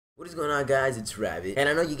What is going on, guys? It's Rabbit, and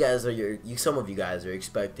I know you guys are some of you guys are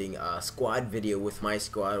expecting a squad video with my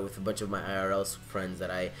squad with a bunch of my IRL friends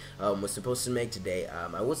that I was supposed to make today.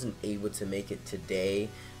 I wasn't able to make it today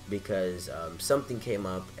because something came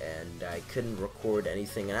up and I couldn't record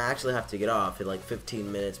anything, and I actually have to get off in like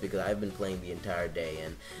 15 minutes because I've been playing the entire day,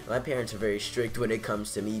 and my parents are very strict when it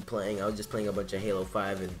comes to me playing. I was just playing a bunch of Halo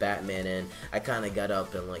 5 and Batman, and I kind of got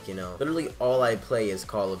up and, like, you know, literally all I play is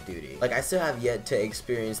Call of Duty. Like, I still have yet to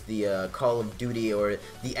experience the Call of Duty or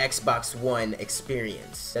the Xbox One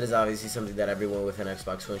experience. That is obviously something that everyone with an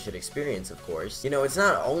Xbox One should experience, of course. You know, it's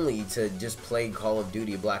not only to just play Call of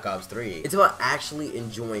Duty Black Ops 3. It's about actually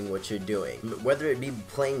enjoying what you're doing. Whether it be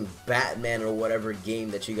playing Batman or whatever game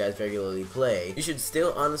that you guys regularly play, you should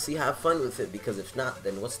still honestly have fun with it, because if not,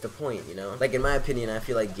 then what's the point, you know? Like, in my opinion, I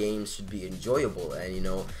feel like games should be enjoyable, and, you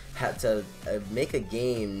know, have to make a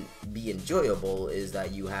game be enjoyable is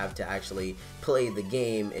that you have to actually play the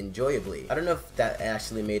game enjoyably. I don't know if that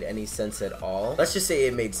actually made any sense at all. Let's just say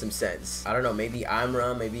it made some sense. I don't know, maybe I'm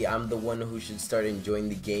wrong, maybe I'm the one who should start enjoying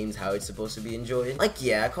the games how it's supposed to be enjoyed. Like,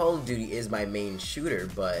 yeah, Call of Duty is my main shooter,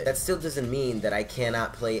 but that still doesn't mean that I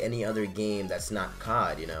cannot play any other game that's not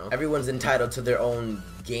COD, you know? Everyone's entitled to their own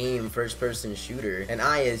game first-person shooter, and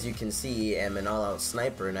I, as you can see, am an all-out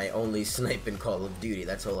sniper, and I only snipe in Call of Duty.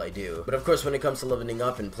 That's all I do. But of course, when it comes to leveling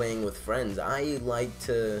up and playing with friends, I like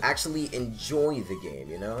to actually enjoy the game,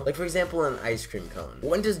 you know? Like, for example, an ice cream cone.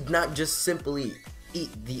 One does not just simply eat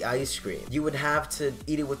the ice cream. You would have to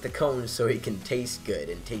eat it with the cone so it can taste good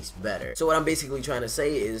and taste better. So what I'm basically trying to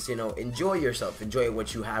say is, you know, enjoy yourself, enjoy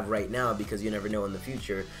what you have right now, because you never know in the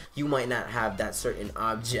future you might not have that certain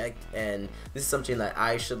object. And this is something that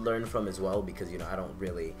I should learn from as well, because, you know, I don't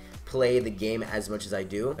really play the game as much as I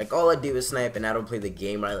do. Like, all I do is snipe, and I don't play the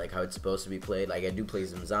game right, like how it's supposed to be played. Like, I do play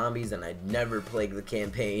some zombies, and I never play the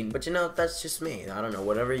campaign, but, you know, that's just me. I don't know,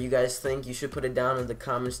 whatever you guys think, you should put it down in the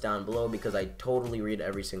comments down below, because I totally read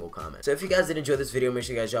every single comment. So if you guys did enjoy this video, make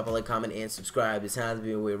sure you guys drop a like, comment, and subscribe. This has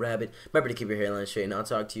been Rabbit. Remember to keep your hairline straight, and I'll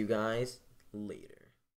talk to you guys later.